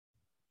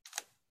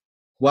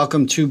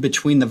Welcome to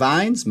Between the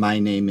Vines. My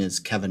name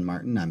is Kevin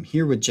Martin. I'm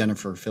here with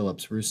Jennifer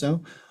Phillips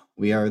Russo.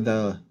 We are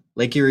the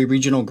Lake Erie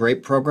Regional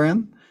Grape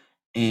Program,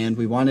 and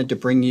we wanted to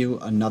bring you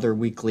another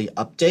weekly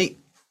update.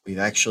 We've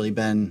actually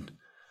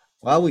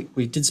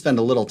we did spend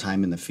a little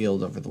time in the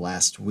field over the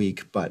last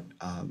week, but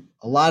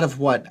a lot of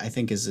what I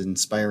think is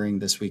inspiring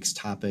this week's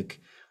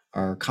topic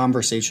are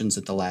conversations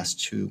at the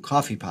last two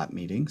coffee pot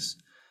meetings,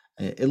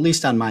 at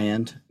least on my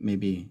end.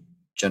 Maybe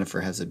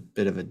Jennifer has a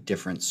bit of a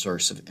different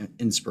source of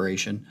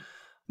inspiration.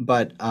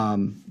 But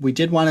we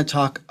did want to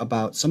talk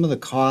about some of the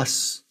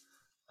costs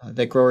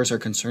that growers are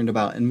concerned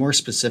about, and more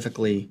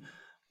specifically,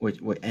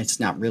 it's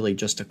not really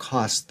just a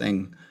cost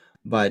thing,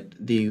 but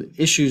the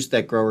issues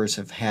that growers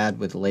have had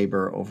with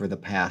labor over the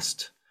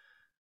past,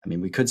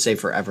 we could say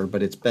forever,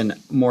 but it's been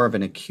more of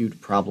an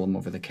acute problem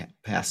over the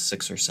past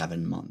 6 or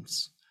 7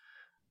 months.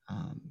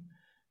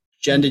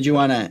 Jen, did you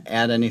want to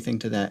add anything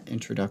to that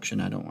introduction?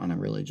 I don't want to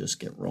really just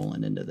get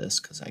rolling into this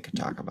because I could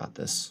talk about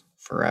this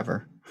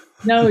forever.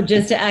 No,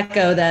 just to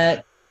echo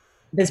that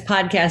this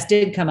podcast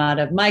did come out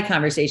of my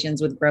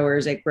conversations with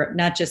growers at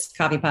not just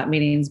coffee pot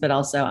meetings, but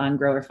also on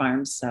grower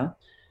farms. So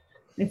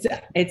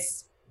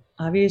it's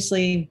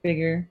obviously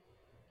bigger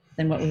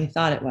than what we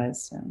thought it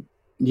was. So.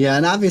 Yeah,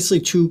 and obviously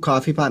two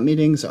coffee pot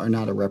meetings are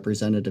not a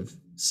representative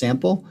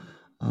sample.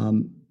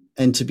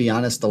 And to be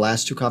honest, the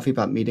last two coffee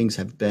pot meetings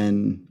have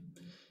been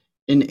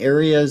in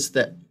areas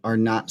that are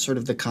not sort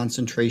of the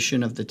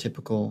concentration of the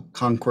typical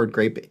Concord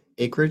grape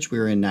acreage. We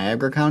were in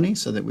Niagara County,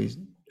 so that we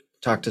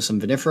talked to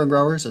some vinifera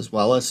growers as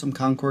well as some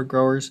Concord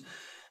growers.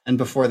 And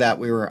before that,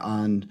 we were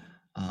on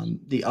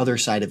the other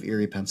side of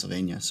Erie,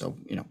 Pennsylvania. So,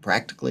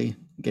 practically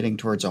getting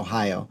towards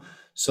Ohio.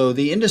 So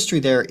the industry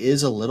there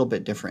is a little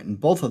bit different in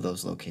both of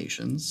those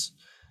locations.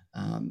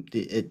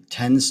 It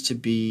tends to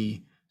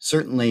be,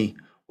 certainly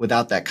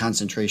without that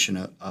concentration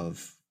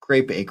of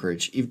grape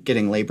acreage,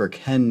 getting labor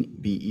can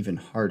be even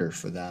harder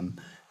for them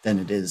than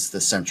it is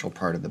the central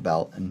part of the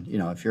belt. And,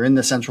 if you're in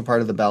the central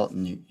part of the belt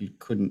and you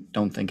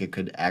don't think it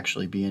could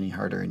actually be any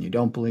harder and you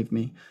don't believe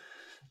me,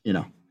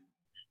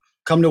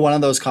 come to one of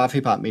those coffee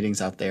pot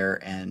meetings out there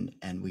and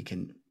we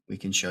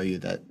can show you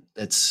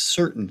that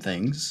certain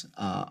things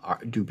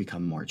do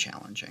become more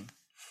challenging.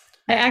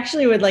 I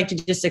actually would like to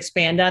just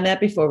expand on that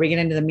before we get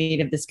into the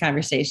meat of this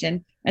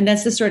conversation. And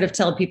that's to sort of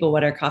tell people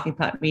what our coffee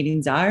pot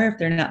meetings are if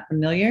they're not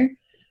familiar.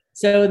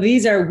 So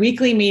these are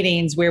weekly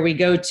meetings where we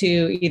go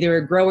to either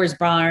a grower's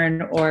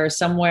barn or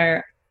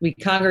somewhere we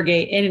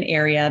congregate in an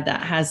area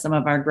that has some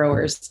of our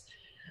growers.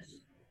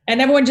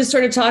 And everyone just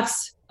sort of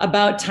talks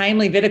about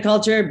timely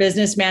viticulture,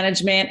 business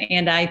management,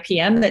 and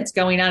IPM that's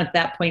going on at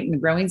that point in the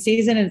growing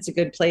season. And it's a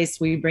good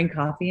place. We bring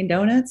coffee and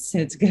donuts.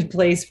 And it's a good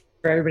place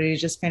for everybody to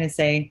just kind of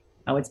say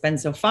how it's been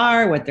so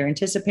far, what they're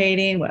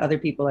anticipating, what other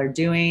people are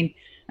doing.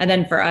 And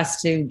then for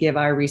us to give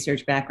our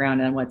research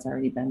background on what's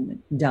already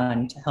been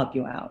done to help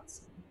you out.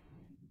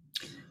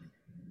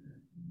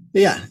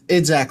 Yeah,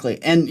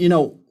 exactly. And,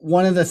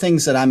 one of the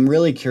things that I'm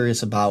really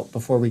curious about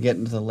before we get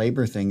into the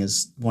labor thing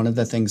is one of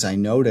the things I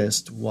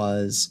noticed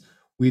was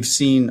we've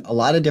seen a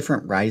lot of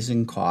different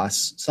rising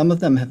costs. Some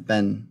of them have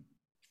been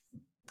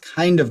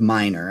kind of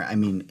minor.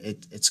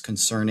 It's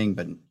concerning,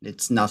 but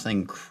it's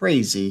nothing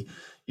crazy.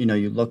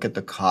 You look at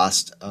the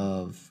cost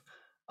of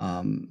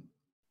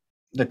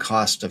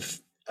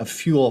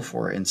fuel,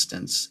 for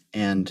instance,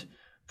 and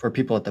for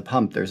people at the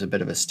pump, there's a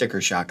bit of a sticker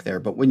shock there.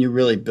 But when you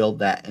really build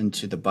that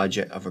into the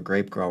budget of a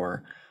grape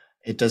grower,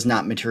 it does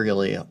not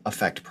materially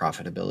affect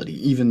profitability,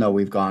 even though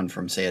we've gone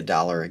from, say,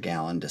 $1 a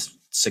gallon to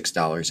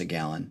 $6 a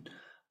gallon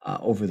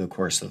over the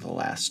course of the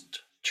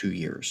last 2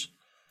 years.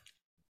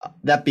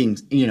 That being,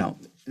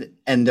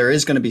 and there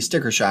is going to be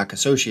sticker shock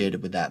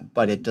associated with that,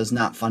 but it does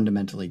not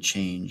fundamentally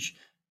change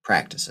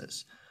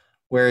practices.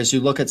 Whereas you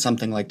look at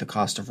something like the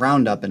cost of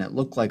Roundup, and it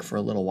looked like for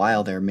a little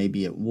while there,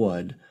 maybe it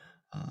would,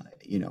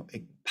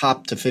 it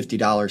popped to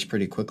 $50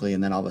 pretty quickly,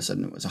 and then all of a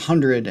sudden it was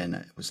 100, and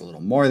it was a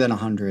little more than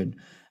 100,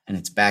 and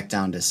it's back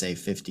down to, say,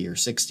 50 or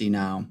 60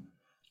 now.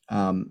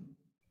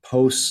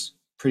 Posts,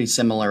 pretty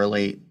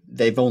similarly,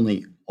 they've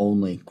only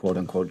quote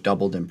unquote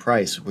doubled in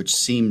price, which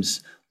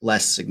seems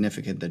less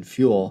significant than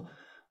fuel,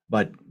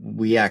 but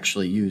we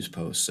actually use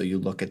posts. So you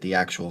look at the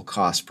actual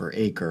cost per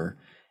acre,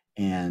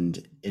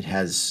 and it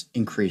has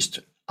increased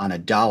on a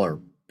dollar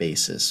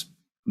basis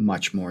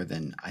much more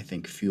than I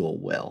think fuel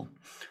will.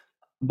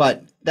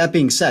 But that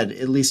being said,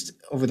 at least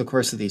over the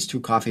course of these two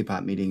coffee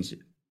pot meetings,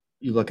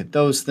 you look at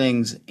those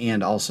things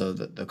and also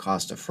the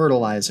cost of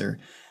fertilizer.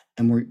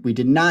 And we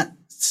did not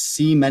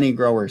see many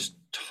growers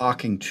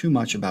talking too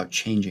much about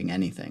changing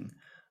anything.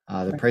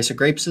 The price of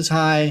grapes is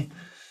high.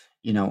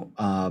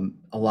 A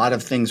lot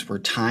of things were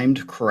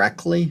timed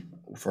correctly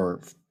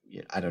for,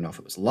 I don't know if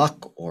it was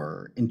luck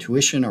or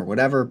intuition or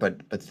whatever,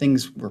 but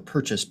things were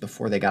purchased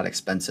before they got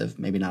expensive.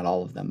 Maybe not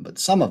all of them, but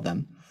some of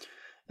them.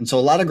 And so a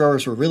lot of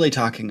growers were really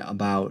talking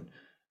about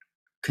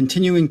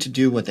continuing to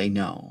do what they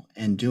know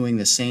and doing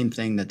the same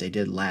thing that they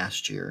did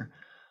last year.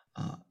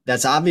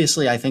 That's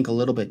obviously, I think, a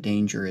little bit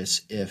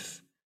dangerous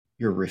if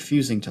you're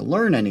refusing to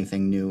learn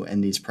anything new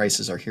and these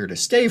prices are here to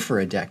stay for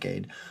a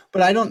decade.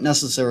 But I don't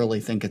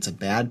necessarily think it's a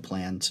bad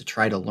plan to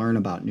try to learn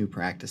about new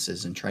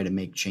practices and try to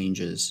make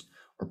changes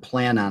or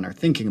plan on or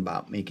thinking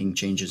about making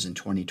changes in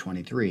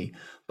 2023.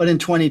 But in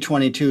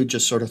 2022,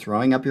 just sort of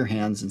throwing up your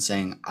hands and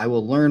saying, I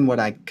will learn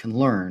what I can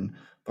learn,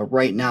 but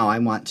right now I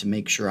want to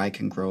make sure I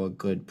can grow a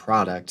good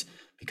product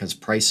because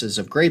prices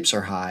of grapes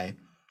are high.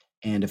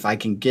 And if I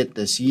can get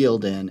this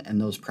yield in and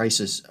those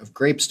prices of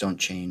grapes don't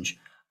change,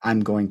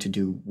 I'm going to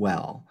do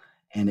well.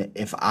 And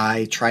if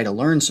I try to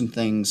learn some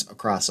things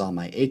across all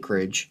my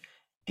acreage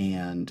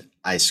and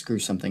I screw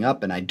something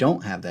up and I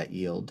don't have that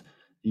yield,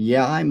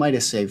 yeah, I might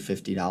have saved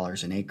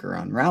 $50 an acre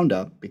on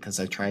Roundup because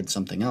I tried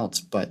something else,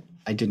 but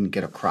I didn't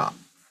get a crop.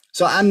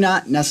 So I'm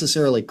not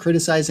necessarily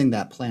criticizing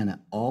that plan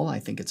at all.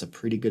 I think it's a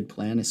pretty good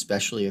plan,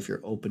 especially if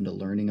you're open to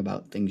learning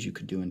about things you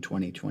could do in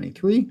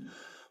 2023.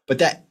 But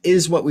that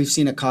is what we've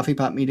seen at coffee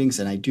pot meetings,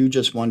 and I do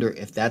just wonder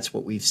if that's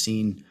what we've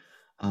seen,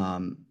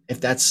 if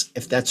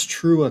that's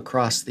true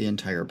across the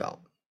entire belt.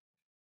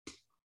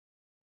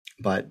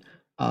 But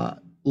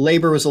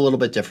labor was a little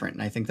bit different,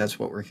 and I think that's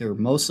what we're here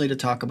mostly to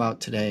talk about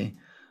today.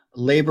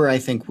 Labor, I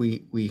think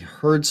we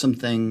heard some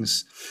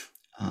things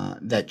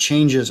that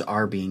changes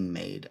are being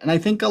made, and I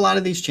think a lot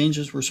of these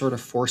changes were sort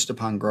of forced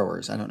upon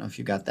growers. I don't know if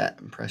you got that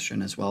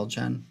impression as well,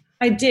 Jen.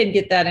 I did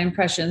get that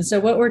impression.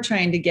 So what we're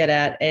trying to get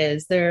at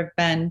is there have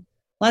been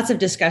lots of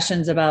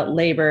discussions about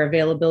labor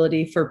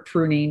availability for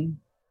pruning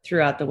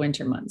throughout the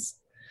winter months.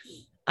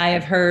 I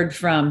have heard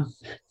from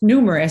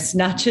numerous,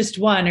 not just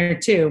one or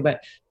two,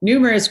 but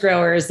numerous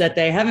growers that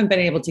they haven't been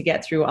able to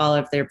get through all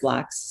of their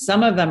blocks.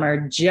 Some of them are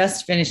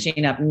just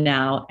finishing up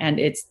now, and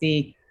it's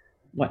the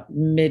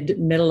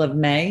middle of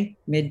May,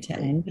 mid to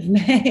end of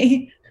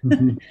May.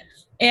 Mm-hmm.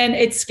 And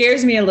it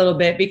scares me a little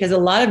bit because a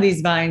lot of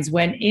these vines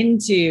went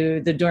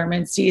into the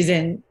dormant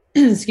season,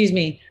 excuse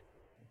me,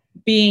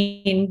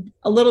 being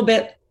a little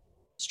bit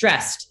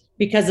stressed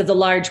because of the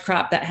large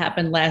crop that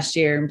happened last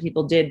year. And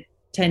people did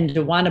tend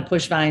to want to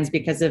push vines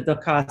because of the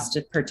cost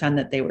per ton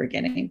that they were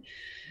getting.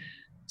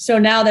 So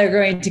now they're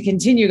going to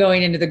continue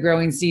going into the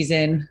growing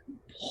season,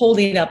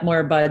 holding up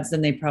more buds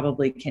than they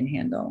probably can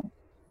handle.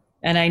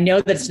 And I know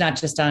that it's not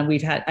just on,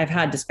 I've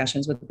had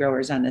discussions with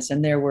growers on this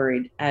and they're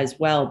worried as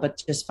well, but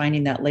just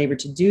finding that labor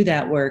to do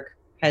that work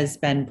has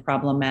been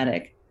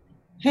problematic.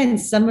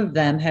 Hence, some of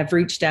them have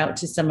reached out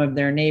to some of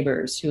their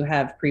neighbors who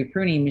have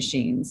pre-pruning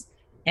machines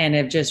and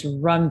have just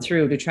run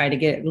through to try to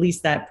get at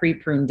least that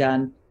pre-prune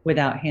done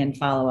without hand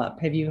follow-up.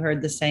 Have you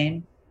heard the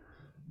same?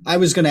 I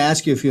was going to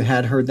ask you if you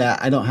had heard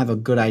that. I don't have a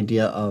good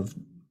idea of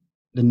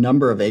the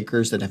number of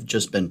acres that have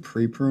just been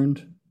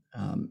pre-pruned.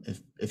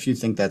 If you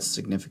think that's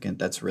significant,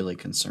 that's really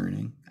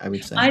concerning, I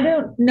would say. I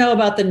don't know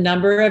about the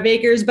number of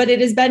acres, but it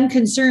has been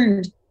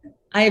concerned.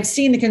 I have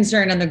seen the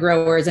concern on the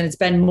growers, and it's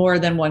been more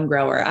than one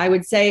grower. I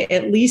would say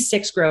at least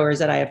 6 growers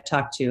that I have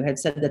talked to have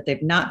said that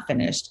they've not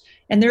finished.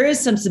 And there is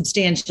some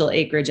substantial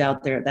acreage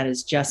out there that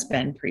has just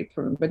been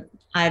pre-pruned, but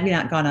I've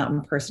not gone out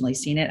and personally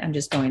seen it. I'm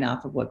just going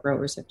off of what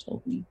growers have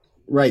told me.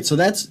 Right. So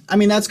that's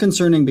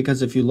concerning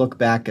because if you look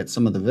back at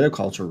some of the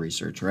viticulture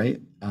research,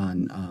 right,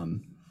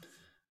 on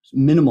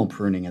minimal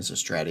pruning as a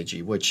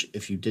strategy, which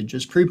if you did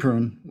just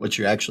pre-prune, what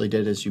you actually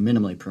did is you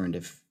minimally pruned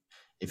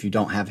if you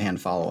don't have hand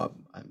follow-up.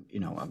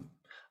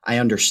 I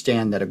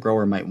understand that a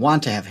grower might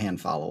want to have hand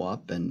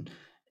follow-up, and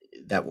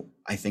that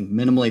I think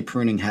minimally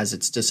pruning has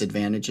its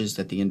disadvantages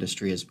that the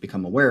industry has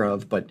become aware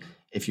of. But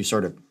if you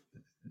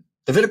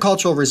the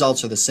viticultural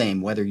results are the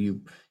same, whether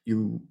you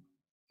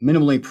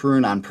minimally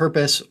prune on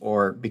purpose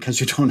or because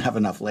you don't have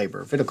enough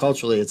labor.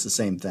 Viticulturally, it's the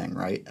same thing,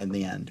 right? In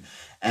the end.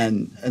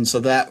 And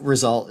so that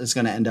result is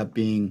going to end up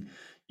being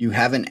you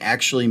haven't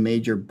actually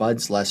made your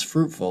buds less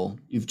fruitful.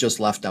 You've just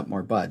left up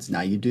more buds.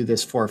 Now you do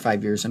this 4 or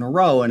 5 years in a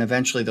row, and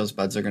eventually those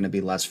buds are going to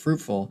be less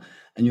fruitful,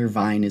 and your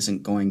vine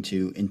isn't going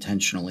to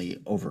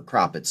intentionally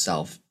overcrop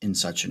itself in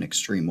such an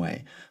extreme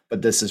way.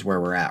 But this is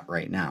where we're at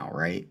right now,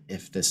 right?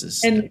 If this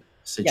is the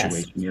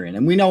situation you're in.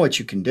 And we know what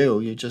you can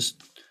do.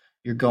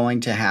 You're going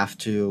to have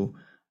to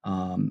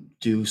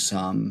do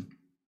some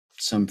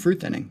fruit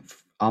thinning,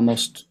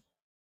 almost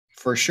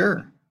for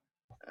sure,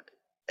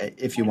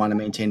 if you want to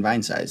maintain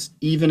vine size,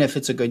 even if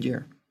it's a good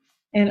year.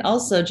 And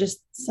also just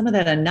some of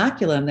that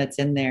inoculum that's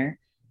in there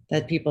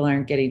that people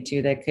aren't getting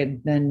to that could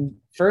then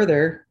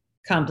further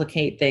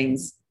complicate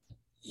things.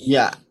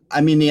 Yeah.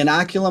 I mean, the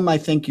inoculum, I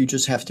think you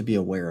just have to be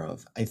aware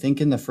of. I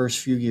think in the first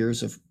few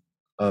years of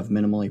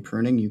minimally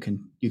pruning, you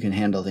can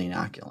handle the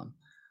inoculum.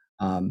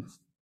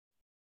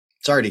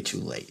 It's already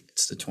too late.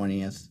 It's the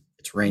 20th.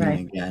 It's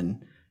raining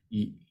again.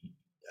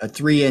 A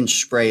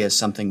 3-inch spray is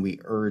something we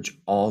urge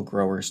all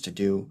growers to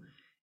do.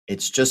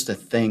 It's just a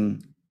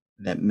thing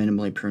that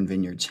minimally pruned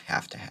vineyards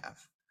have to have.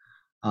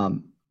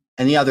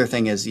 And the other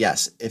thing is,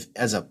 yes, if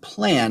as a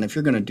plan, if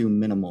you're going to do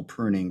minimal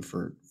pruning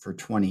for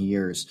 20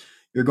 years,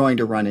 you're going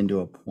to run into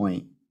a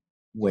point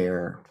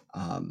where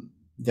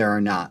there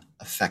are not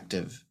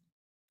effective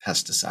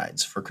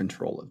pesticides for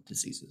control of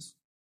diseases.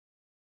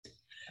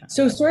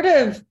 So sort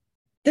of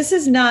this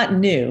is not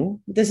new.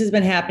 This has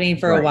been happening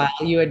for a Right.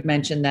 while. You had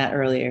mentioned that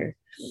earlier.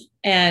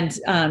 And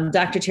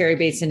Dr. Terry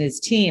Bates and his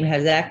team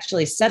has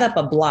actually set up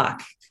a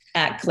block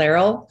at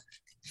Clairol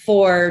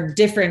for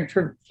different,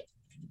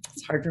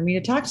 it's hard for me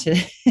to talk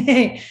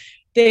today.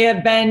 They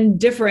have been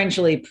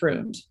differentially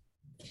pruned.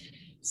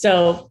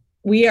 So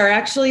we are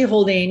actually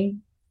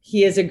holding,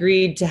 he has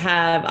agreed to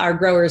have our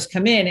growers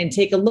come in and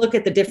take a look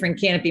at the different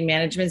canopy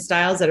management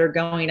styles that are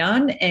going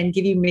on and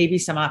give you maybe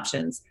some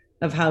options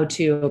of how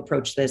to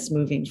approach this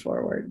moving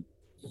forward.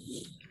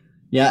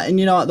 Yeah, and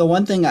the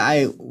one thing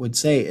I would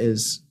say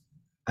is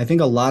I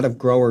think a lot of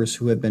growers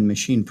who have been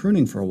machine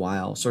pruning for a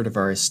while sort of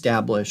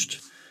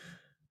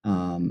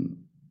um,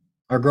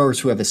 are growers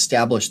who have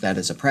established that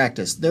as a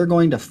practice. They're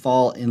going to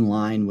fall in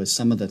line with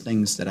some of the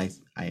things that I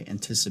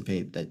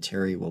anticipate that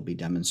Terry will be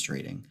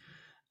demonstrating.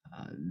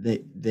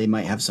 They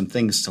might have some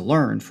things to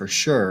learn for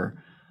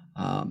sure,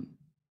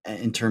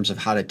 in terms of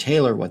how to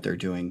tailor what they're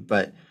doing,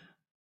 but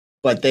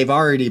they've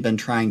already been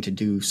trying to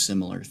do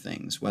similar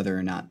things. Whether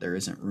or not there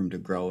isn't room to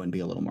grow and be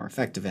a little more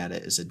effective at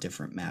it is a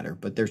different matter,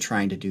 but they're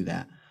trying to do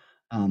that.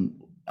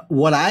 Um,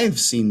 what I've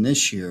seen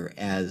this year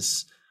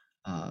as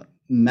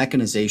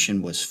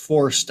mechanization was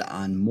forced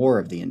on more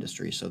of the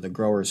industry, so the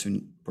growers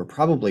who were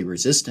probably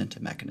resistant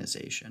to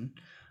mechanization,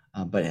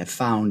 but have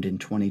found in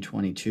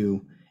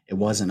 2022 it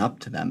wasn't up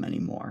to them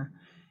anymore,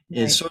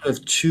 is Right. sort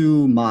of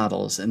two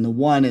models. And the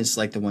one is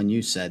like the one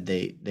you said,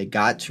 they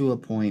got to a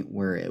point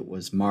where it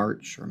was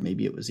March or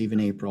maybe it was even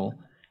April,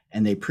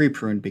 and they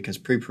pre-pruned because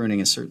pre-pruning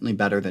is certainly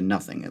better than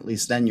nothing. At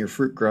least then your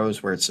fruit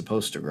grows where it's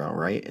supposed to grow,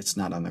 right? It's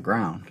not on the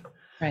ground.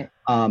 Right.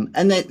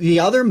 And the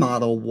other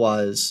model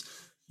was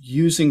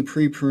using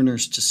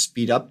pre-pruners to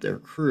speed up their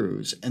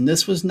crews. And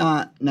this was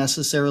not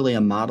necessarily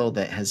a model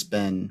that has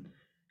been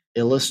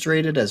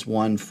illustrated as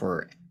one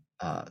for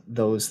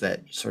those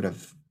that sort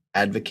of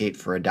advocate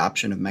for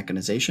adoption of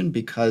mechanization,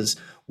 because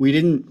we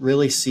didn't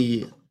really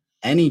see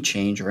any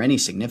change or any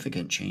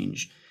significant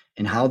change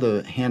in how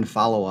the hand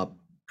follow-up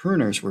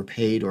pruners were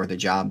paid or the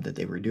job that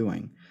they were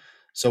doing.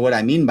 So what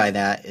I mean by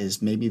that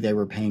is maybe they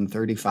were paying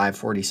 35,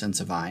 40 cents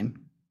a vine.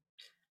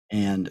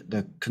 And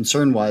the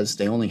concern was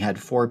they only had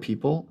 4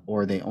 people,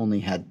 or they only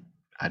had,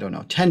 I don't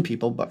know, 10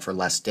 people, but for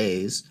less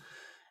days.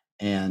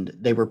 And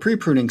they were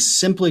pre-pruning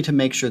simply to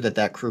make sure that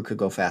that crew could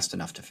go fast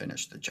enough to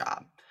finish the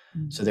job.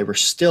 So they were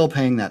still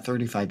paying that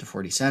 35 to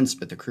 40 cents,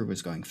 but the crew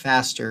was going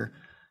faster.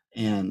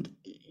 And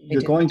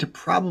you're going to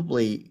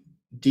probably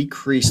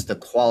decrease the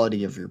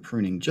quality of your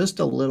pruning just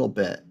a little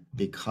bit,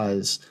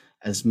 because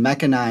as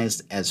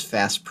mechanized as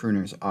fast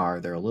pruners are,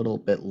 they're a little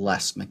bit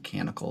less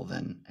mechanical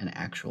than an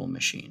actual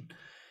machine.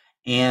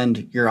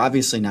 And you're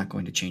obviously not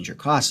going to change your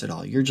costs at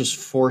all. You're just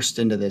forced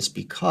into this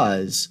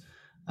because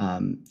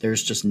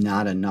there's just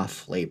not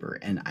enough labor.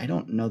 And I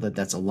don't know that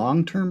that's a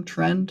long-term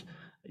trend.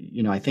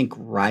 I think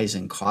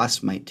rising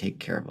costs might take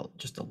care of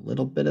just a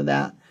little bit of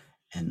that.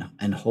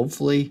 And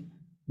hopefully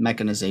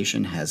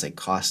mechanization has a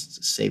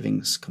cost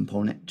savings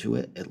component to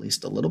it, at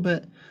least a little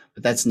bit.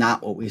 But that's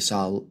not what we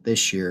saw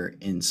this year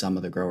in some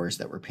of the growers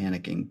that were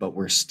panicking, but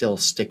we're still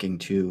sticking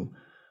to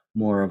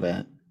more of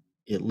a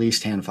at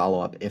least hand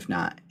follow-up, if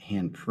not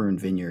hand pruned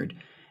vineyard.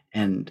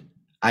 And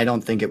I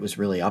don't think it was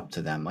really up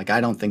to them. Like,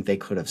 I don't think they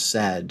could have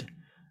said,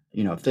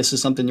 if this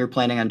is something you're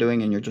planning on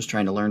doing and you're just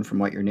trying to learn from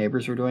what your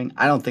neighbors were doing,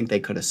 I don't think they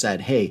could have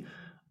said, hey,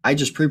 I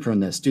just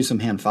pre-pruned this, do some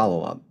hand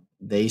follow-up.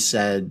 They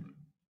said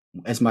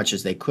as much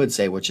as they could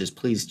say, which is,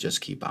 please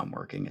just keep on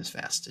working as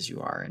fast as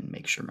you are and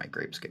make sure my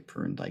grapes get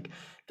pruned. Like,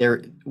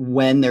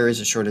 when there is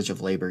a shortage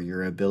of labor,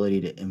 your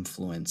ability to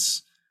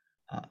influence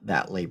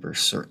that labor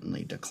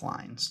certainly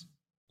declines.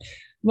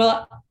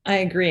 Well, I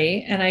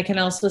agree. And I can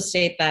also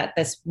state that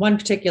this one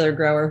particular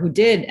grower who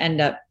did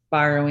end up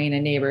borrowing a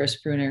neighbor's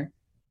pruner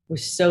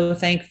was so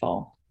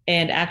thankful.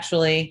 And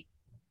actually,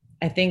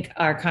 I think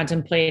are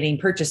contemplating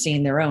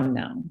purchasing their own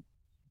now.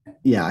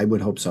 Yeah, I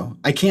would hope so.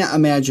 I can't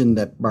imagine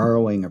that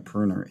borrowing a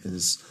pruner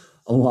is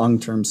a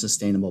long-term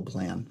sustainable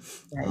plan.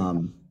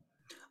 Right.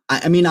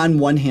 I mean, on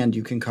one hand,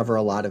 you can cover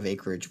a lot of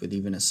acreage with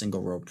even a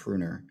single row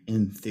pruner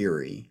in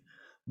theory.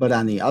 But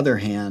on the other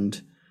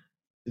hand,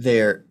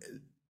 it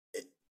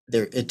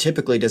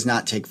typically does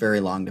not take very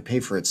long to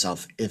pay for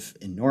itself if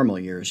in normal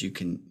years you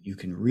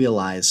can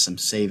realize some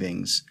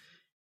savings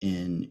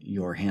in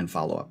your hand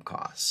follow-up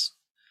costs.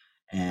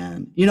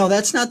 And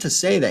that's not to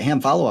say that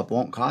hand follow-up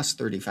won't cost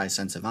 35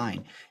 cents a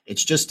vine.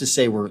 It's just to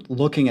say we're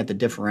looking at the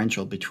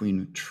differential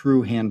between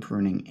true hand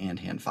pruning and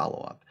hand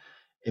follow-up.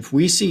 If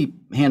we see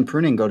hand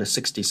pruning go to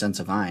 60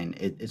 cents a vine,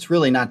 it's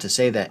really not to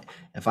say that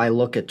if I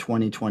look at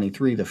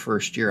 2023, the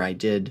first year I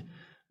did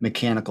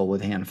mechanical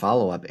with hand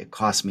follow-up, it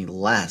cost me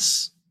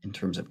less in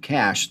terms of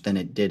cash than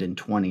it did in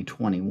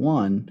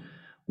 2021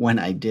 when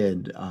I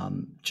did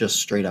just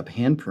straight up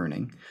hand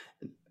pruning.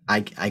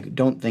 I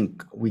don't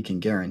think we can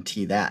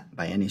guarantee that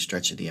by any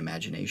stretch of the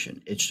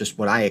imagination. It's just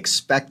what I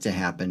expect to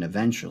happen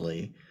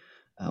eventually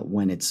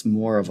when it's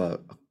more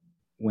of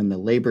when the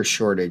labor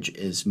shortage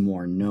is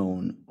more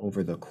known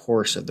over the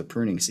course of the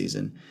pruning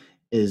season,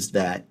 is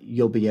that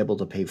you'll be able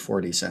to pay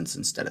 40 cents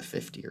instead of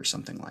 50 or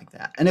something like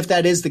that. And if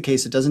that is the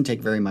case, it doesn't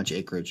take very much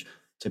acreage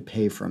to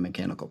pay for a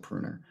mechanical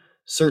pruner,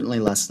 certainly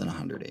less than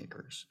 100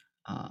 acres.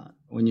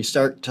 When you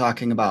start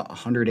talking about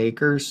 100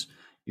 acres,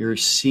 you're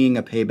seeing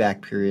a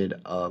payback period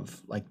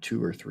of like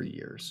 2 or 3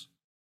 years.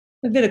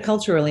 But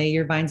viticulturally,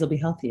 your vines will be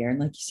healthier. And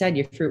like you said,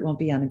 your fruit won't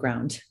be on the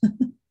ground.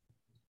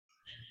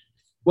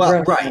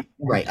 Well,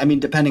 right. I mean,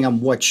 depending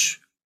on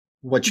which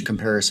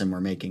comparison we're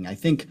making, I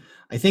think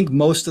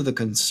most of the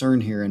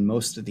concern here and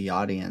most of the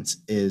audience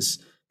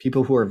is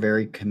people who are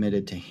very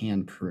committed to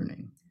hand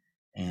pruning,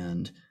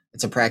 and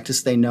it's a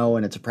practice they know,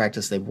 and it's a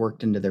practice they've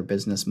worked into their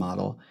business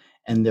model,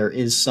 and there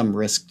is some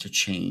risk to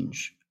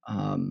change.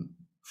 I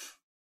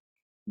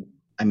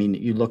mean,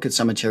 you look at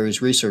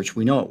Cemetery's research,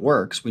 we know it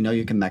works. We know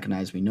you can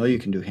mechanize, we know you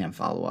can do hand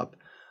follow-up.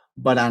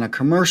 But on a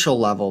commercial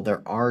level,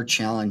 there are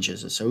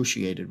challenges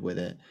associated with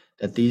it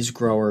that these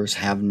growers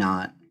have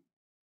not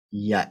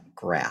yet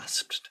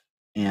grasped.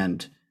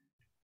 And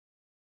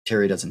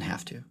Terry doesn't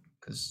have to,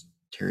 because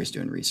Terry's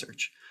doing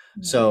research.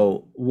 Mm-hmm.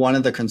 So one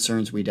of the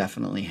concerns we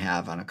definitely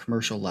have on a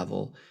commercial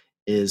level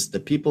is the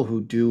people who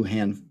do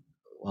hand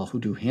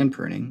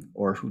pruning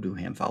or who do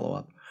hand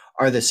follow-up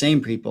are the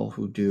same people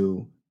who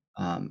do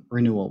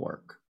renewal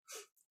work.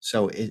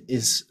 So it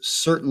is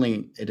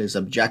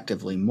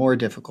objectively more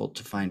difficult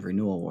to find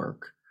renewal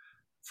work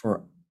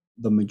for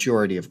the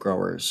majority of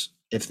growers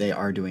if they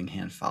are doing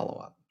hand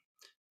follow-up,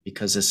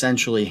 because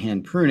essentially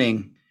hand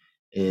pruning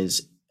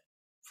is,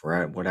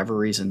 for whatever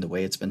reason, the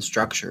way it's been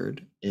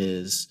structured,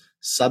 is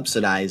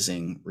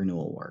subsidizing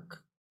renewal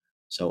work.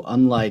 So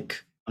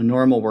unlike a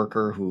normal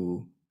worker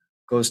who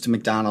goes to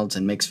McDonald's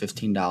and makes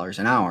 $15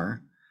 an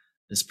hour,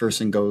 this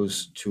person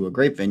goes to a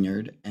grape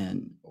vineyard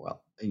and, well,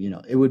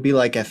 it would be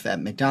like if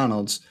at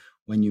McDonald's,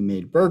 when you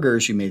made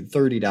burgers, you made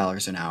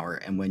 $30 an hour,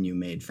 and when you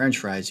made French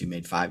fries, you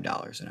made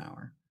 $5 an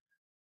hour.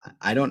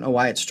 I don't know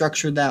why it's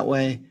structured that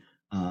way.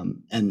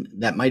 And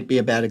that might be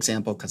a bad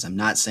example, because I'm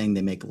not saying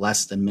they make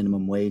less than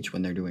minimum wage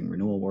when they're doing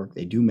renewal work.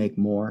 They do make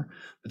more,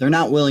 but they're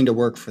not willing to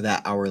work for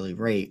that hourly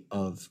rate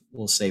of,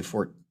 we'll say,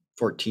 $14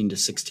 to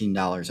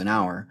 $16 an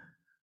hour.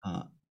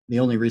 The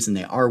only reason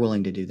they are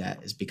willing to do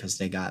that is because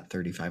they got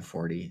 35,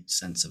 40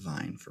 cents a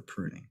vine for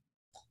pruning.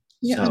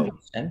 Yeah.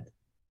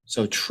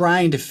 So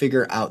trying to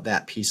figure out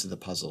that piece of the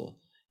puzzle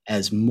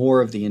as more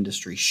of the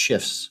industry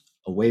shifts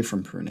away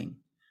from pruning,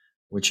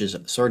 which is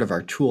sort of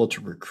our tool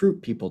to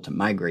recruit people to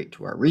migrate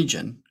to our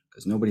region,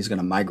 because nobody's going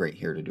to migrate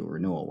here to do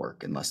renewal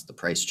work unless the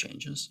price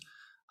changes.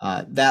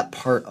 That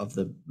part of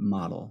the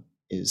model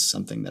is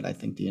something that I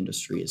think the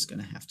industry is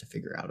going to have to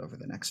figure out over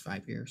the next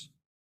 5 years.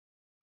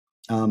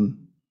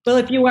 Well,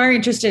 if you are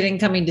interested in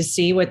coming to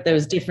see what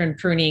those different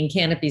pruning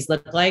canopies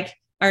look like,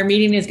 our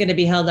meeting is going to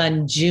be held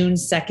on June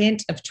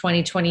 2nd of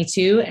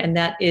 2022, and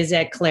that is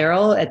at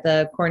Clairol at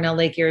the Cornell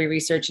Lake Erie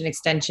Research and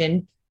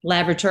Extension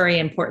Laboratory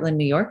in Portland,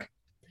 New York.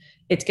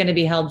 It's going to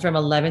be held from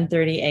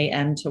 11:30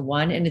 a.m. to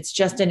 1, and it's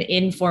just an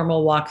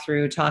informal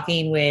walkthrough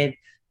talking with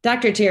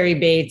Dr. Terry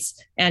Bates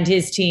and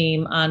his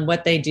team on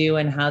what they do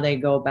and how they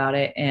go about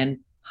it and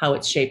how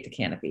it's shaped the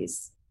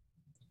canopies.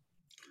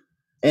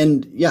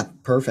 And yeah,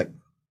 perfect.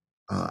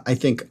 I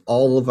think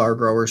all of our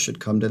growers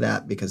should come to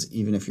that, because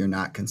even if you're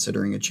not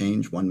considering a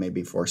change, one may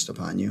be forced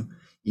upon you.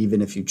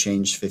 Even if you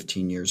changed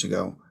 15 years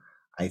ago,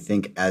 I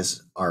think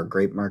as our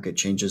grape market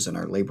changes and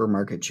our labor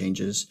market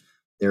changes,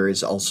 there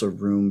is also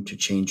room to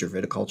change your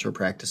viticulture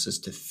practices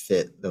to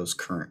fit those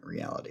current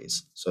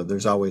realities. So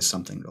there's always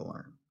something to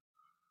learn.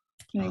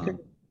 I agree.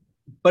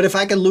 But if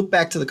I can loop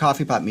back to the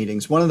coffee pot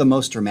meetings, one of the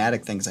most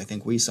dramatic things I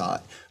think we saw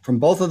from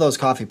both of those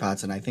coffee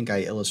pots, and I think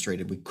I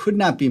illustrated, we could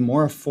not be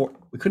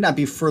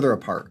further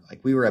apart.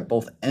 Like, we were at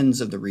both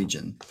ends of the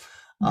region.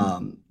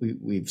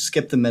 We've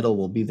skipped the middle.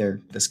 We'll be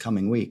there this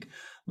coming week.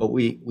 But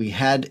we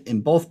had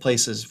in both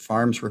places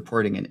farms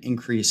reporting an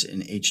increase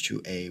in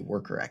H2A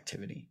worker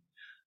activity.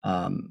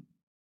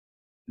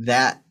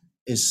 That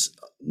is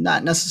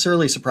not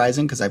necessarily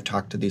surprising, because I've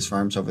talked to these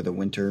farms over the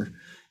winter,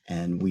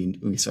 and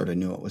we sort of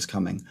knew it was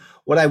coming.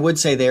 What I would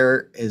say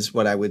there is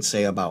what I would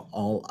say about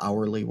all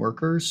hourly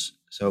workers.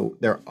 So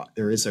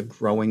there is a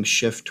growing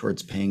shift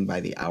towards paying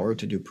by the hour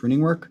to do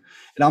pruning work.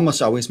 It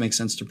almost always makes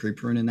sense to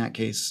pre-prune in that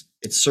case.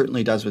 It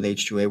certainly does with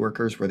H2A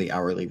workers, where the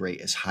hourly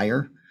rate is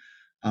higher.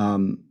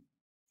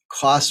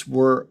 Costs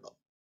were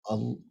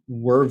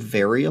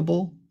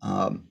variable,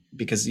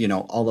 because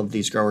all of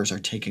these growers are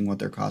taking what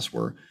their costs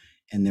were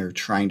and they're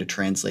trying to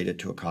translate it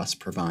to a cost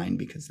per vine,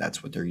 because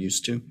that's what they're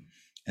used to.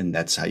 And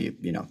that's how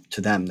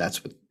to them,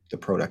 that's what the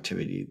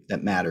productivity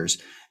that matters.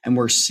 And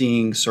we're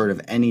seeing sort of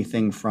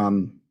anything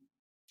from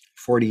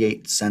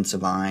 48 cents a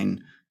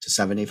vine to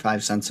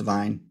 75 cents a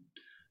vine.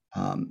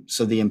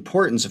 So the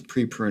importance of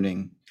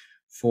pre-pruning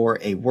for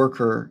a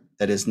worker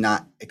that is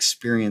not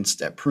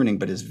experienced at pruning,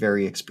 but is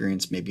very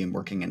experienced maybe in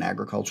working in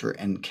agriculture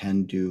and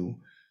can do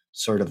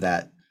sort of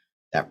that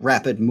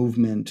rapid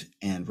movement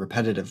and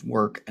repetitive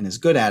work and is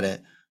good at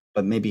it,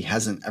 but maybe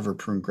hasn't ever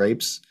pruned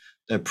grapes,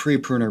 the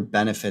pre-pruner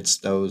benefits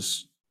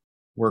those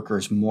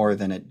workers more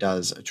than it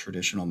does a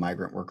traditional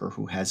migrant worker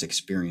who has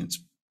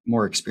experience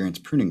more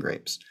experienced pruning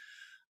grapes.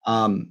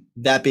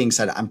 That being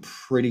said, I'm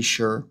pretty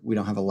sure we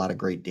don't have a lot of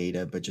great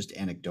data, but just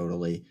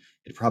anecdotally,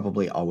 it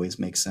probably always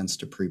makes sense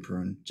to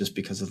pre-prune just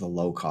because of the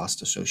low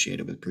cost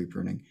associated with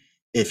pre-pruning.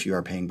 If you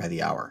are paying by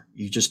the hour,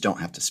 you just don't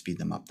have to speed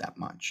them up that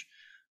much.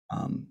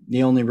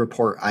 The only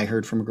report I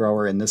heard from a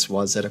grower, and this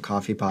was at a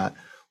coffee pot,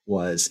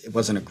 was it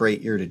wasn't a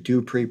great year to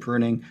do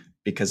pre-pruning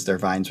because their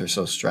vines were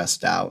so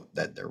stressed out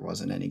that there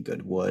wasn't any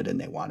good wood and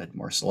they wanted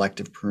more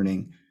selective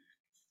pruning.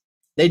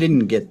 They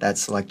didn't get that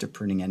selective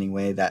pruning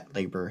anyway. That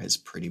labor has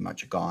pretty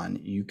much gone.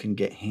 You can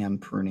get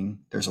hand pruning.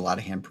 There's a lot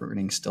of hand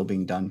pruning still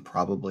being done,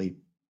 probably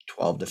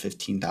 12 to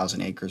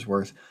 15,000 acres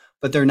worth,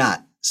 but they're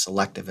not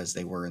selective as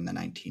they were in the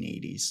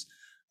 1980s.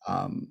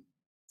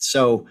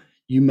 So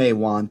you may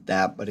want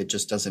that, but it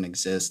just doesn't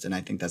exist. And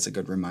I think that's a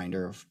good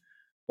reminder of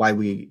why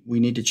we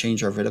need to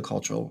change our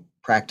viticultural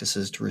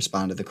practices to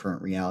respond to the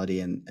current reality.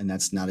 And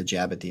that's not a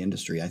jab at the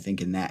industry. I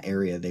think in that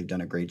area, they've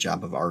done a great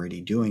job of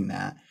already doing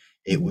that.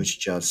 It was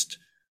just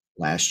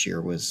last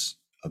year was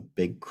a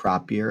big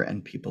crop year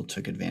and people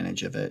took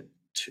advantage of it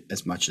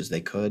as much as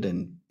they could.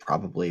 And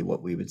probably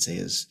what we would say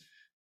is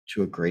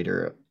to a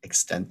greater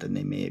extent than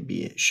they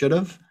maybe should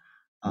have.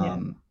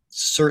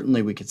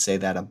 Certainly we could say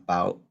that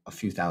about a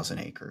few thousand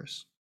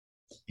acres.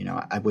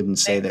 I wouldn't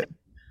say that.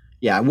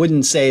 Yeah, I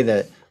wouldn't say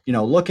that,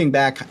 looking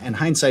back, and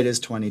hindsight is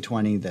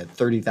 2020, that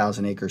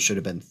 30,000 acres should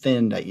have been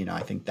thinned. I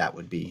think that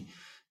would be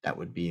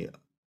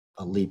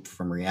a leap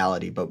from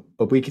reality, but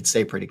we could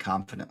say pretty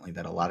confidently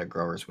that a lot of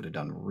growers would have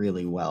done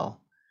really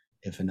well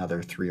if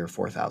another 3,000 or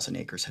 4,000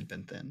 acres had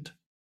been thinned.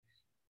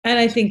 And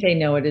I think they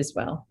know it as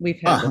well. We've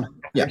had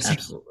yeah,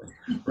 absolutely.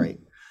 Right.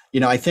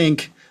 I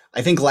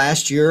think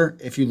last year,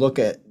 if you look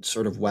at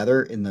sort of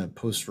weather in the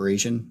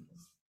post-veraison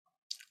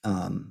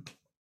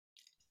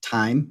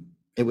time,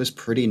 it was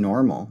pretty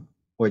normal,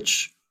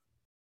 which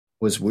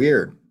was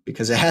weird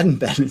because it hadn't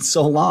been in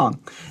so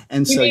long.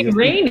 And so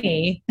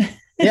rainy.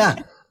 Yeah.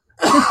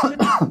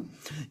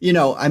 We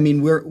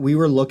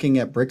were looking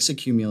at Brix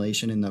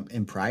accumulation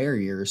in prior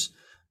years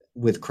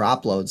with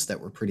crop loads that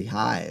were pretty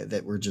high,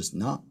 that were just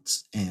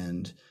nuts.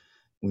 And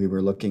we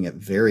were looking at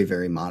very,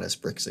 very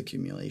modest Brix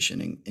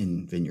accumulation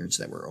in vineyards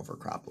that were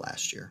overcrop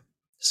last year.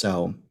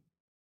 So,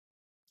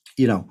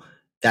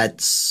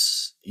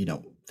 that's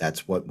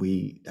what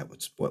we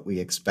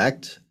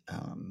expect.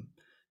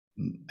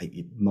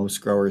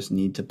 Most growers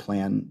need to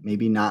plan,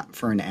 maybe not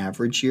for an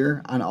average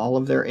year on all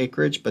of their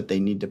acreage, but they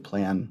need to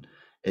plan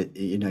it.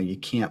 You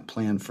can't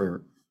plan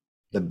for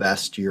the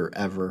best year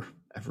ever,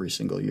 every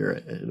single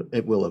year.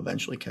 It will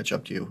eventually catch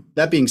up to you.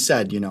 That being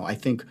said, I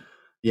think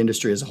the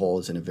industry as a whole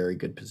is in a very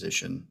good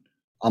position.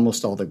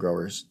 Almost all the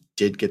growers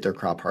did get their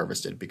crop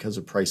harvested because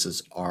the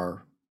prices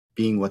are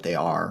being what they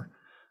are.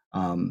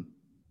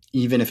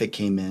 Even if it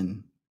came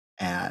in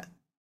at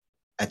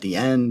the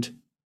end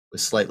with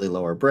slightly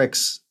lower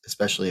Brix,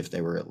 especially if they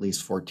were at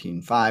least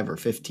 14.5 or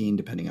 15,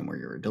 depending on where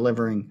you were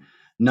delivering,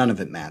 none of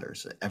it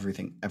matters.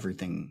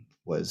 Everything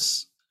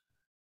was,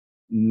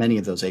 many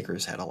of those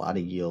acres had a lot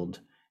of yield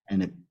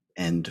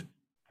and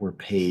were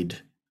paid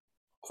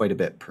quite a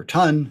bit per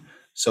ton.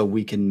 So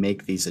we can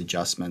make these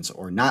adjustments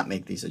or not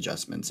make these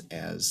adjustments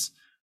as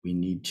we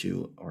need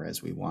to or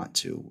as we want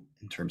to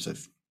in terms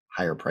of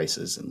higher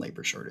prices and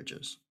labor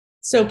shortages.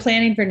 So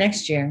planning for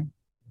next year.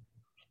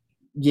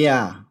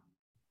 Yeah.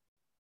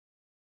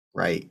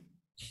 Right.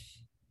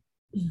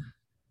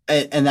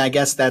 And I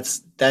guess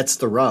that's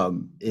the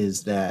rub,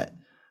 is that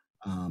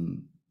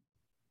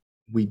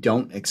we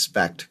don't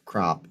expect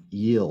crop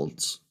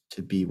yields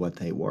to be what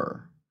they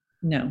were.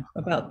 No,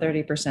 about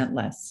 30%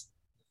 less.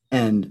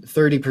 And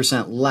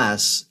 30%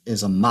 less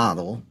is a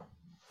model.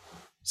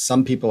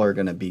 Some people are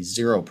going to be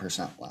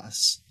 0%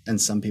 less, and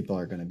some people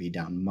are going to be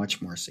down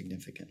much more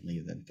significantly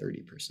than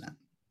 30%.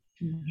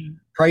 Mm-hmm.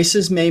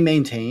 Prices may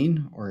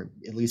maintain, or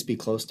at least be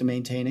close to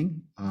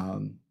maintaining.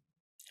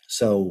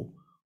 So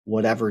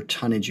whatever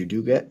tonnage you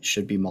do get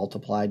should be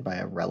multiplied by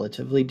a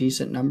relatively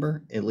decent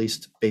number, at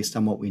least based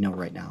on what we know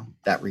right now.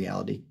 That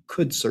reality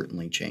could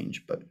certainly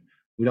change, but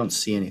we don't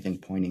see anything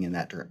pointing in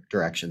that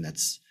direction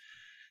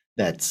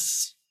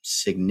that's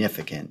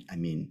significant. I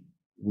mean,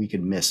 we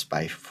could miss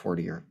by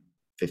 $40 or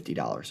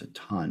 $50 a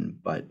ton,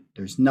 but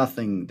there's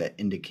nothing that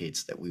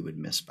indicates that we would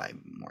miss by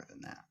more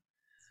than that.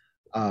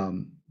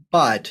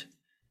 But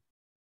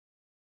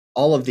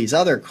all of these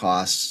other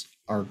costs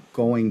are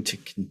going to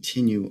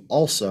continue.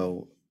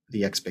 Also,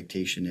 the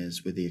expectation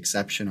is, with the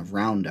exception of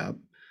Roundup,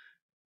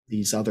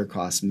 these other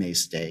costs may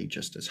stay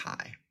just as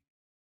high.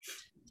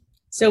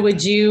 So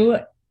would you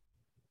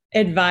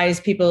advise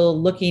people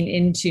looking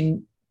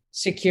into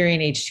securing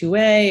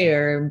H2A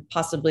or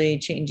possibly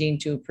changing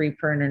to a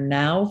pre-pruner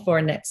now for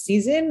next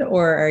season,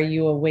 or are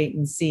you a wait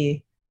and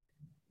see?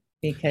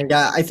 Because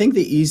I think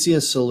the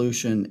easiest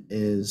solution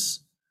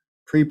is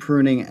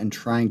pre-pruning and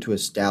trying to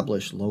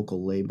establish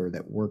local labor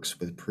that works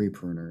with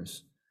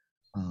pre-pruners,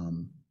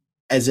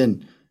 as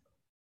in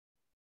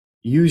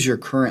use your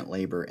current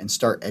labor and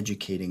start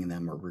educating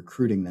them or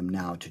recruiting them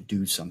now to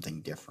do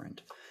something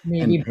different.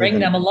 Maybe bring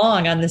them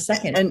along on the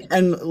second.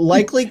 And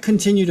likely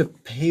continue to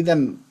pay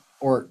them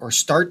or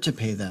start to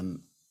pay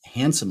them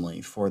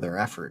handsomely for their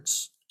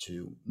efforts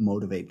to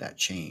motivate that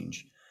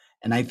change.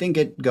 And I think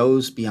it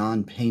goes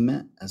beyond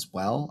payment as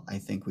well. I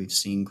think we've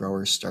seen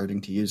growers starting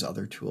to use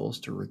other tools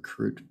to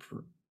recruit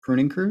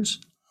pruning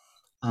crews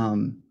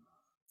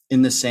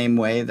in the same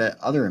way that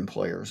other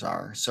employers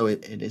are. So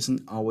it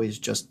isn't always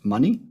just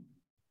money.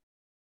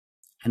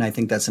 And I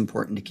think that's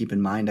important to keep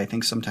in mind. I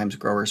think sometimes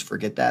growers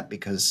forget that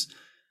because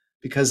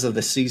of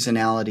the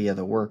seasonality of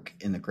the work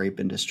in the grape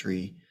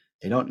industry,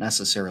 they don't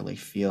necessarily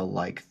feel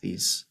like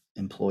these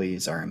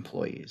employees are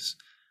employees.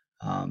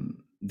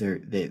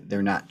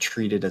 They're not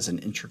treated as an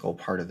integral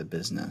part of the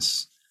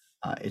business.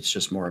 It's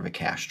just more of a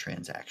cash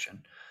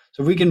transaction.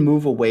 So if we can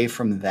move away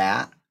from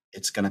that,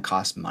 it's going to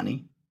cost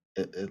money,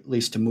 at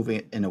least to move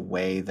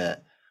away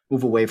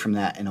from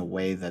that in a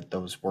way that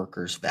those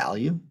workers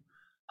value.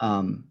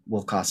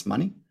 Will cost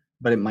money,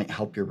 but it might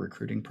help your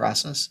recruiting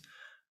process.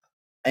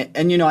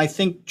 And I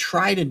think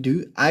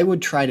I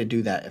would try to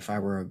do that if I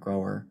were a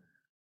grower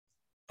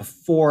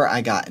before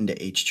I got into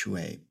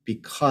H2A,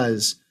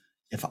 because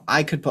if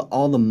I could put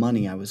all the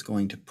money I was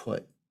going to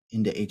put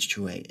into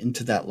H2A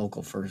into that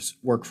local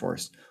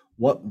workforce,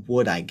 what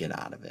would I get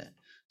out of it?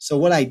 So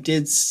what I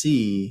did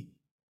see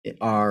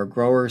are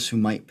growers who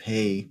might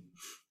pay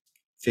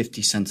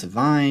 50 cents a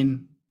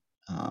vine,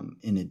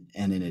 and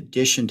in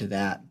addition to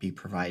that, be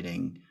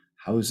providing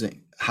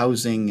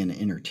housing and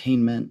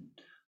entertainment,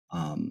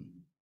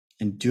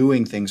 and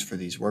doing things for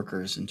these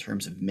workers in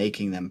terms of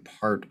making them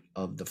part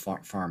of the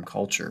farm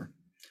culture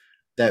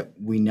that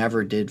we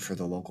never did for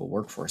the local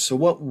workforce. So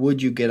what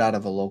would you get out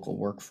of a local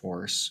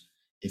workforce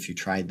if you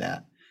tried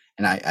that?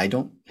 And I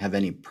don't have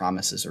any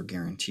promises or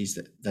guarantees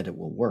that it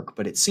will work,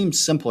 but it seems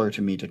simpler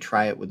to me to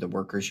try it with the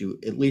workers you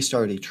at least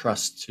already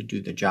trust to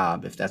do the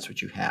job, if that's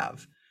what you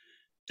have,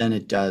 than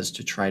it does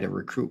to try to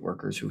recruit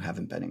workers who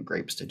haven't been in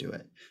grapes to do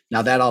it.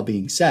 Now, that all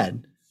being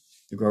said,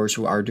 the growers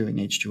who are doing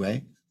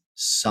H2A,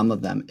 some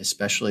of them,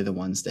 especially the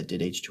ones that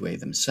did H2A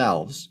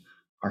themselves,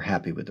 are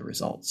happy with the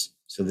results.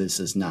 So this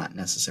is not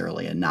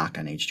necessarily a knock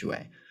on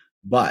H2A,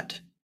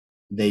 but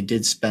they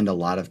did spend a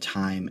lot of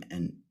time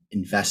and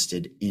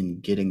invested in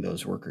getting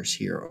those workers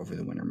here over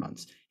the winter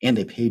months, and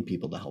they paid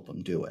people to help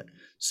them do it.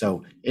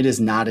 So it is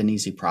not an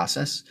easy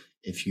process.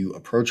 If you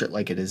approach it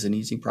like it is an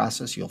easy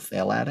process, you'll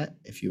fail at it.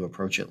 If you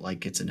approach it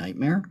like it's a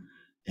nightmare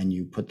and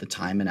you put the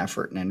time and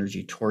effort and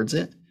energy towards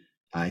it,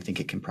 I think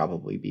it can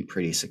probably be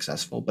pretty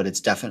successful, but it's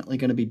definitely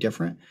going to be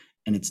different.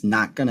 And it's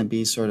not going to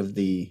be sort of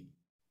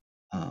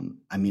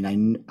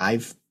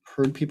I've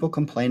heard people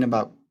complain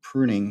about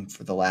pruning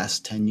for the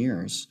last 10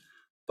 years,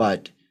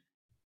 but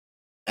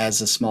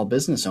as a small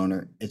business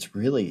owner, it's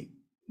really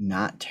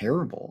not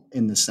terrible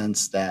in the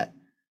sense that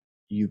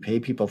you pay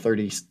people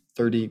 30,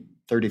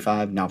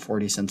 35, now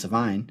 40 cents a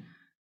vine.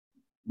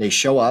 They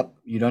show up,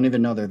 you don't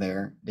even know they're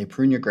there. They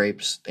prune your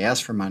grapes, they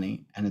ask for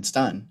money, and it's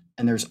done.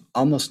 And there's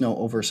almost no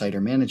oversight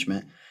or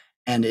management.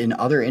 And in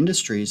other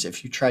industries,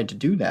 if you tried to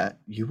do that,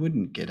 you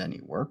wouldn't get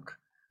any work.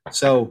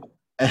 So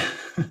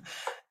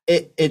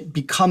it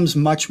becomes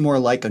much more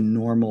like a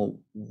normal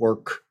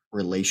work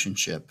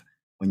relationship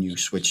when you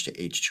switch to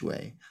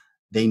H2A.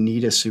 They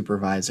need a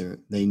supervisor,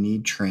 they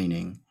need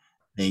training,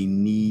 they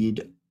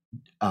need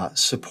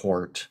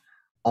support.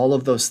 All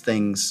of those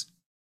things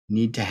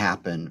need to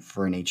happen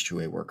for an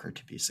H2A worker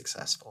to be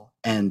successful.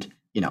 And,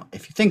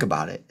 if you think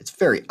about it, it's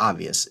very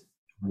obvious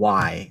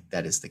why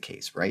that is the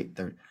case, right?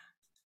 They're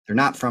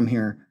not from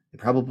here. They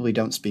probably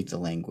don't speak the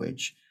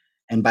language.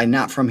 And by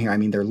not from here, I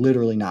mean, they're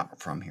literally not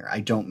from here. I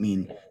don't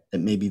mean that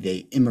maybe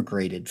they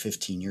immigrated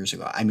 15 years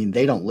ago. I mean,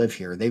 they don't live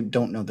here. They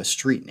don't know the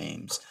street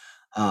names.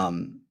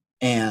 And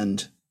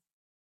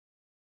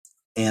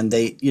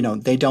they,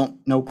 they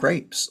don't know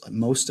grapes.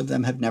 Most of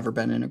them have never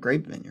been in a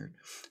grape vineyard.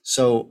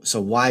 So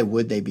why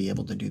would they be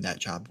able to do that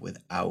job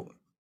without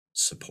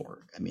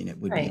support? I mean, it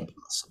would be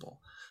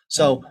impossible.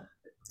 So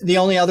the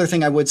only other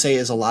thing I would say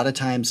is a lot of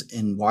times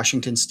in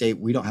Washington State,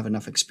 we don't have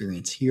enough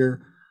experience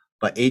here,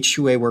 but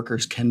H2A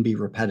workers can be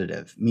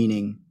repetitive,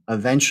 meaning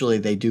eventually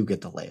they do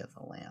get the lay of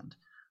the land.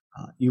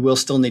 You will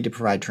still need to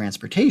provide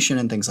transportation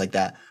and things like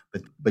that,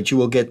 but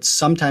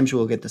sometimes you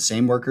will get the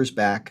same workers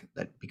back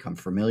that become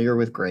familiar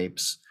with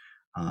grapes.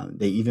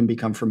 They even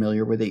become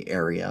familiar with the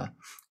area.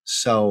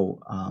 So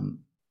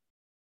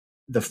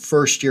the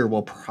first year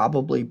will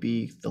probably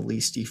be the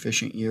least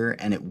efficient year,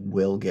 and it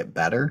will get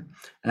better.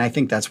 And I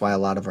think that's why a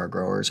lot of our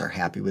growers are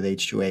happy with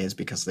H2A, is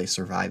because they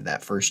survived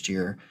that first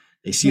year.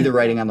 They see the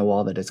writing on the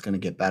wall that it's going to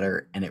get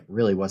better, and it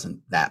really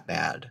wasn't that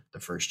bad the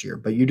first year.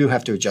 But you do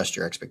have to adjust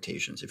your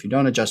expectations. If you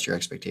don't adjust your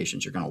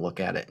expectations, you're going to look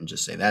at it and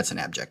just say, that's an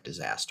abject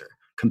disaster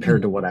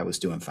compared to what I was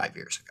doing 5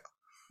 years ago.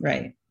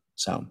 Right.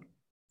 So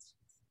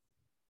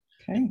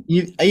okay.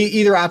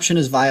 Either option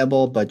is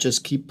viable, but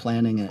just keep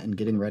planning and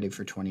getting ready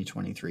for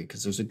 2023,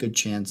 because there's a good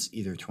chance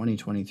either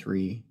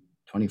 2023,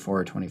 24,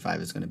 or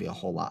 25 is going to be a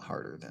whole lot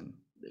harder than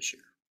this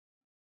year.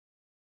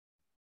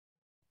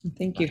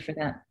 Thank you for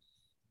that.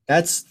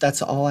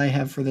 That's all I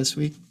have for this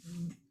week.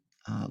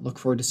 Look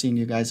forward to seeing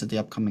you guys at the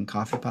upcoming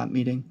Coffee Pot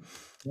meeting.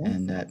 Yes.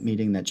 And that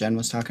meeting that Jen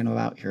was talking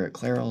about here at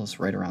Clairol is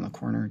right around the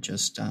corner.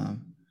 Just,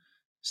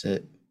 is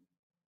it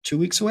 2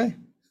 weeks away?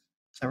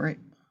 Is that right?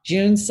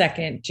 June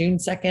 2nd,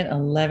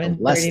 11:30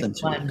 Less than 2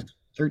 to 1. weeks,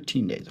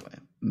 13 days away.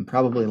 And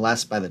probably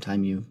less by the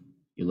time you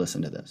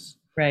listen to this.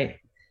 Right.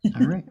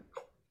 All right.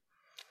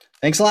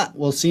 Thanks a lot.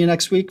 We'll see you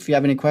next week. If you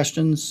have any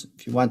questions,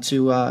 if you want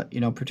to,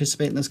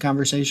 participate in this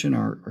conversation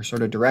or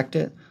sort of direct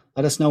it,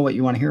 let us know what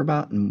you want to hear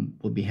about, and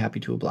we'll be happy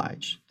to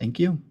oblige. Thank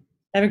you.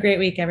 Have a great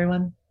week,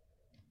 everyone.